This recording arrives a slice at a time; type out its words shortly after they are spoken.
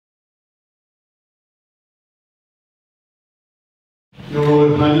Your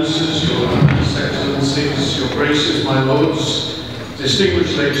Royal Highnesses, Your Highness, Excellencies, Your Graces, my Lords,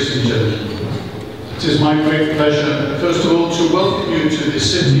 distinguished ladies and gentlemen, it is my great pleasure, first of all, to welcome you to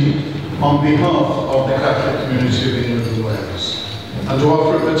this city on behalf of the Catholic community of England and Wales, and to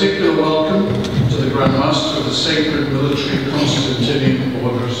offer a particular welcome to the Grand Master of the Sacred Military Constantinian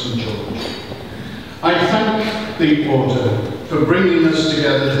Order of St. George. I thank the Order for bringing us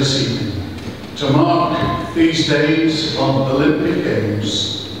together this evening to mark these days of Olympic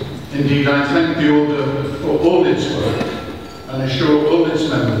Games. Indeed, I thank the Order for all its work and assure all its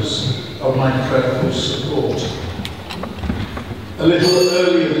members of my prayerful support. A little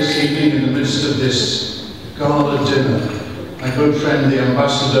earlier this evening, in the midst of this gala dinner, my good friend, the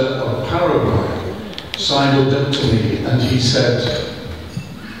Ambassador of Paraguay, sidled up to me and he said,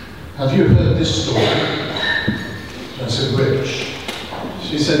 "Have you heard this story?" I said, "Which?"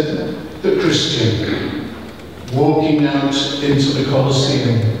 She said, "The Christian walking out into the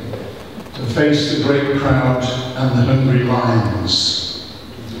Colosseum to face the great crowd and the hungry lions.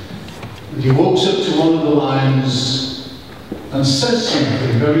 And he walks up to one of the lions and says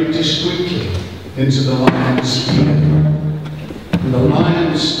something very discreetly into the lion's ear. And the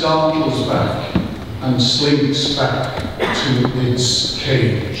lion startles back and slinks back to its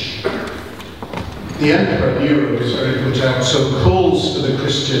cage. The Emperor Nero is very put out, so calls for the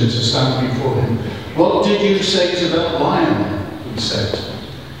Christian to stand before him. "What did you say to that lion?" he said.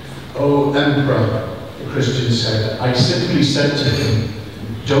 "Oh, Emperor," the Christian said, "I simply said to him,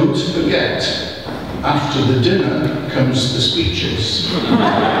 'Don't forget, after the dinner comes the speeches.'"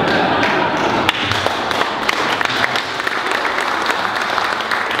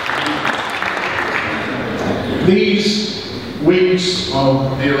 These weeks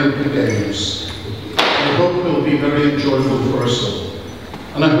of the Olympic Games, I hope will be very enjoyable for us all.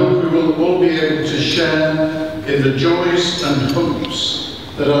 And I hope we will all be able to share in the joys and hopes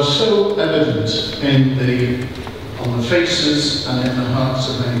that are so evident on the faces and in the hearts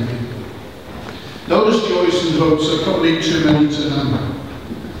of many people. Those joys and hopes are probably too many to number.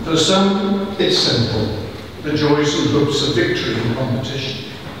 For some, it's simple, the joys and hopes of victory in competition.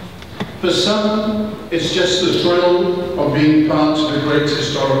 For some, it's just the thrill of being part of a great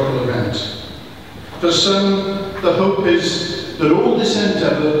historical event. For some, the hope is that all this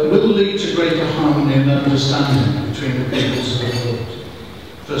endeavour will lead to greater harmony and understanding between the peoples of the world.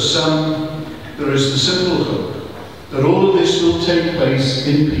 For some, there is the simple hope that all of this will take place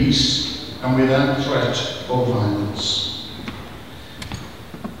in peace and without threat or violence.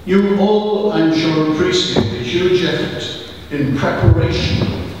 You all, I'm sure, appreciate the huge effort in preparation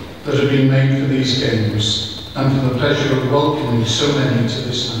that have been made for these games and for the pleasure of welcoming so many to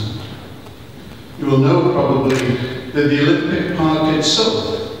this land. You will know probably that the Olympic Park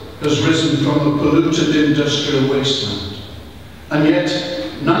itself has risen from a polluted industrial wasteland, and yet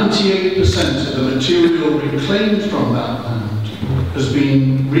 98% of the material reclaimed from that land has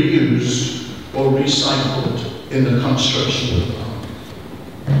been reused or recycled in the construction of the park.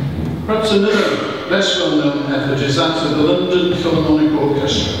 Perhaps another less well-known effort is that of the London Philharmonic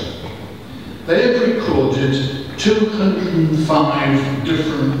Orchestra. They have recorded 205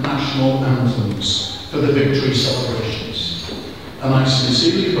 different national anthems for the victory celebrations, and I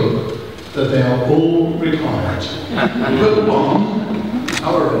sincerely hope that they are all required, but one,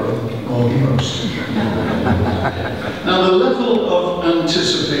 our own, more than most. Now the level of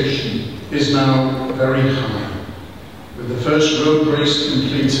anticipation is now very high, with the first road race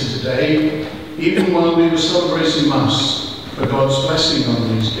completed today, even while we were celebrating Mass for God's blessing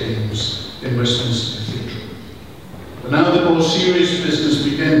on these games in Westminster. But now the more serious business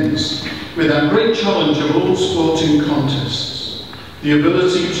begins, with our great challenge of all sporting contests, the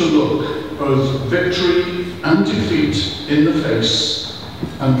ability to look both victory and defeat in the face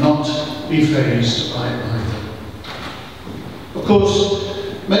and not be fazed by either. Of course,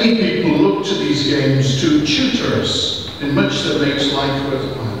 many people look to these games to tutor us in much that makes life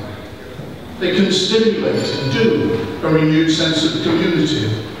worthwhile. They can stimulate and do a renewed sense of community,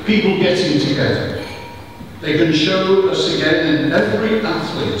 of people getting together. They can show us again in every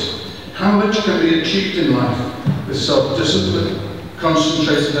athlete how much can be achieved in life with self-discipline,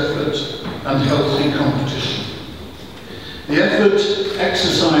 concentrated effort, and healthy competition. The effort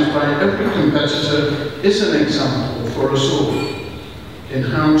exercised by every competitor is an example for us all in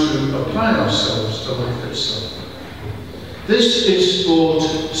how to apply ourselves to life itself. This is sport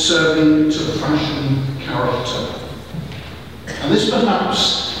serving to fashion character. And this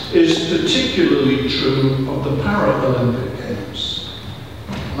perhaps is particularly true of the Paralympic Games.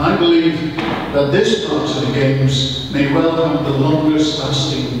 And I believe that this part of the Games may well have the longest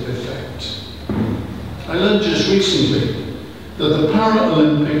lasting effect. I learned just recently that the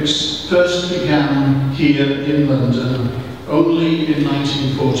Paralympics first began here in London only in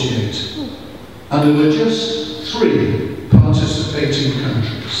 1948, and there were just 3 participating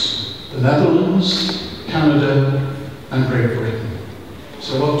countries: the Netherlands, Canada, and Great Britain.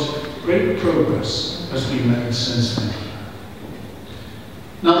 So what great progress has been made since then.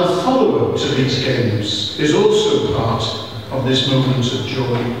 Now the follow-up to these games is also part of this moment of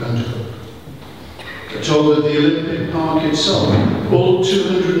joy and hope. We're told that the Olympic Park itself, all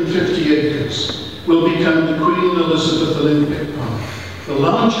 250 acres, will become the Queen Elizabeth Olympic Park, the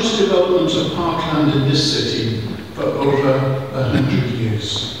largest development of parkland in this city for over 100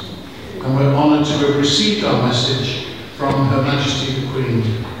 years. And we're honoured to have received our message from Her Majesty the Queen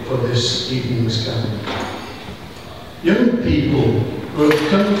for this evening's gathering. Young people who have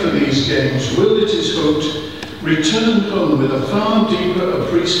come for these games will, it is hoped, return home with a far deeper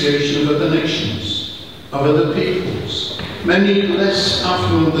appreciation of other nations, of other peoples, many less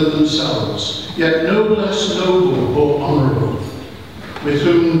affluent than themselves, yet no less noble or honourable, with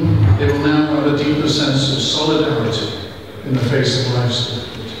whom they will now have a deeper sense of solidarity in the face of life's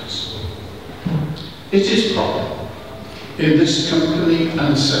difficulties. It is proper, in this company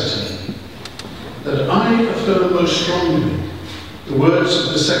and setting, that I affirm most strongly the words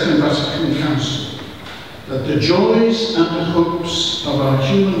of the Second Vatican Council, that the joys and hopes of our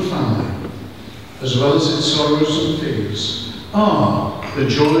human family, as well as its sorrows and fears, are the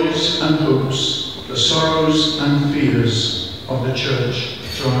joys and hopes, the sorrows and fears of the Church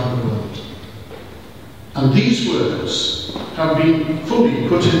throughout the world. And these words have been fully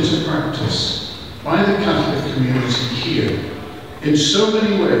put into practice by the Catholic community here in so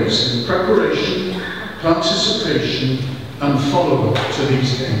many ways, in preparation, participation, and follow-up to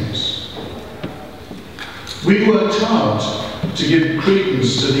these games. We worked hard to give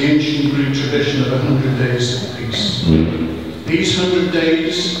credence to the ancient Greek tradition of 100 days of peace. These 100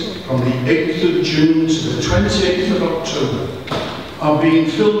 days, from the 8th of June to the 28th of October, are being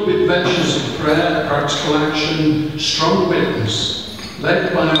filled with ventures of prayer, practical action, strong witness,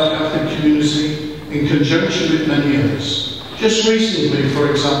 led by our Catholic community in conjunction with many others. Just recently,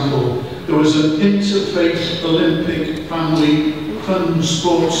 for example, there was an interfaith Olympic family fun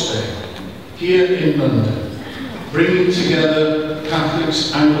sports day here in London, bringing together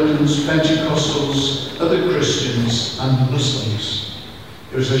Catholics, Anglicans, Pentecostals, other Christians and Muslims.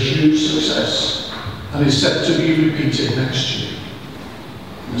 It was a huge success and is set to be repeated next year.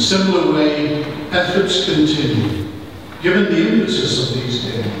 In a similar way, efforts continue, given the impetus of these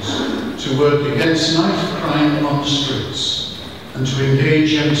games, to work against knife crime on the streets and to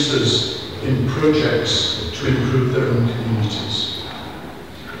engage youngsters in projects to improve their own communities.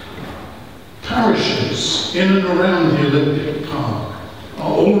 Parishes in and around the Olympic Park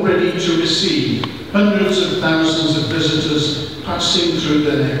are all ready to receive hundreds of thousands of visitors passing through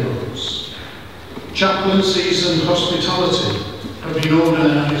their neighbourhoods. Chaplaincies and hospitality have been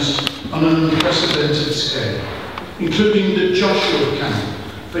organised on an unprecedented scale, including the Joshua Camp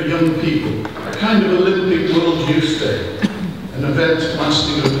for young people, a kind of Olympic World Youth Day, an event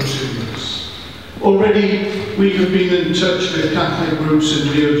lasting over 2 years. Already we have been in touch with Catholic groups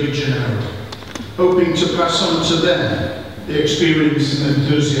in Rio de Janeiro, hoping to pass on to them the experience and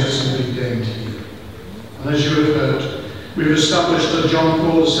enthusiasm we've gained here. And as you have heard, we've established the John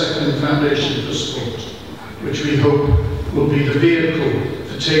Paul II Foundation for Sport, which we hope will be the vehicle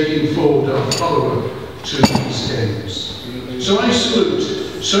for taking forward our follow-up to these games. So I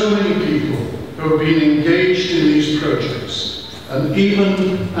salute so many people who have been engaged in these projects, and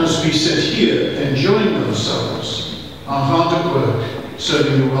even as we sit here enjoying ourselves, are hard at work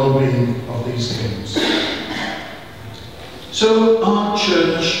serving the well-being of these games. So our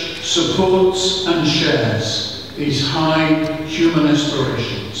church supports and shares these high human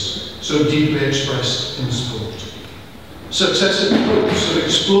aspirations so deeply expressed in sport. Successive popes have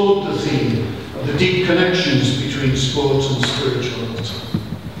explored the theme of the deep connections between sport and spirituality.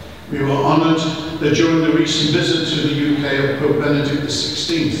 We were honoured that during the recent visit to the UK of Pope Benedict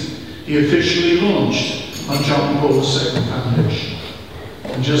XVI, he officially launched our John Paul II Foundation,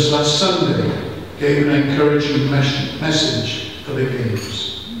 and just last Sunday gave an encouraging message for the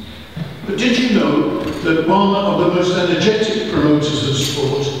Games. But did you know that one of the most energetic promoters of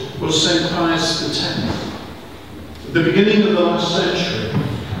sport was St. Pius X? At the beginning of the last century,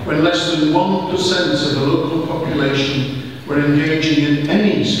 when less than 1% of the local population were engaging in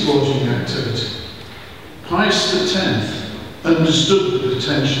any sporting activity, Pius X understood the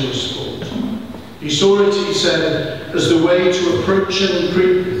potential of sport. He saw it, he said, as the way to approach young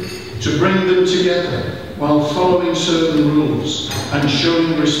people, to bring them together while following certain rules and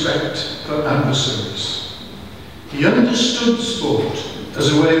showing respect for adversaries. He understood sport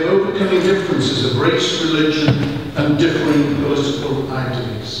as a way of overcoming differences of race, religion, and differing political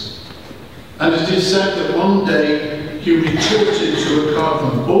ideas. And it is said that one day he retorted to a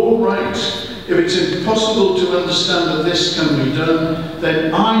cardinal, "All right, if it's impossible to understand that this can be done,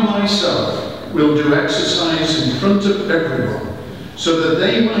 then I myself will do exercise in front of everyone, so that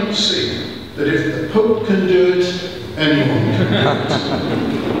they might see that if the Pope can do it, anyone can do it."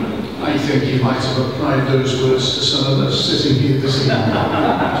 I think he might have applied those words to some of us sitting here this evening.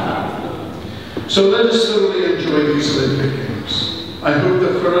 So let us thoroughly enjoy these Olympic Games. I hope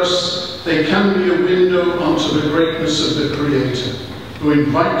that for us, they can be a window onto the greatness of the Creator, who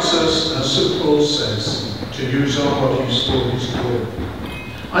invites us, as St. Paul says, to use our bodies for his glory.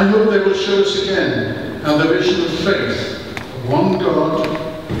 I hope they will show us again how the vision of faith of one God,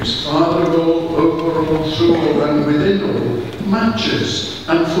 who is Father of all, over all, through all, and within all, matches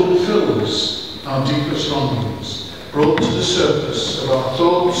and fulfills our deepest longings, brought to the surface of our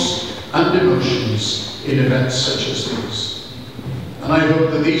thoughts and emotions in events such as these. And I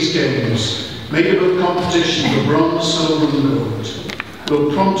hope that these games, made up of competition for bronze, silver and gold,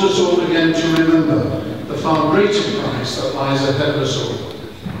 will prompt us all again to remember the far greater prize that lies ahead of us all,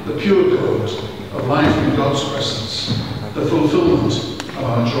 the pure gold of life in God's presence, the fulfillment of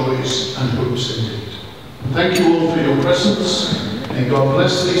our joys and hopes indeed. Thank you all for your presence. May God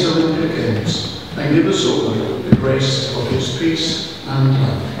bless these Olympic Games and give us all the grace of his peace and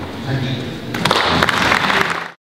love. Thank you.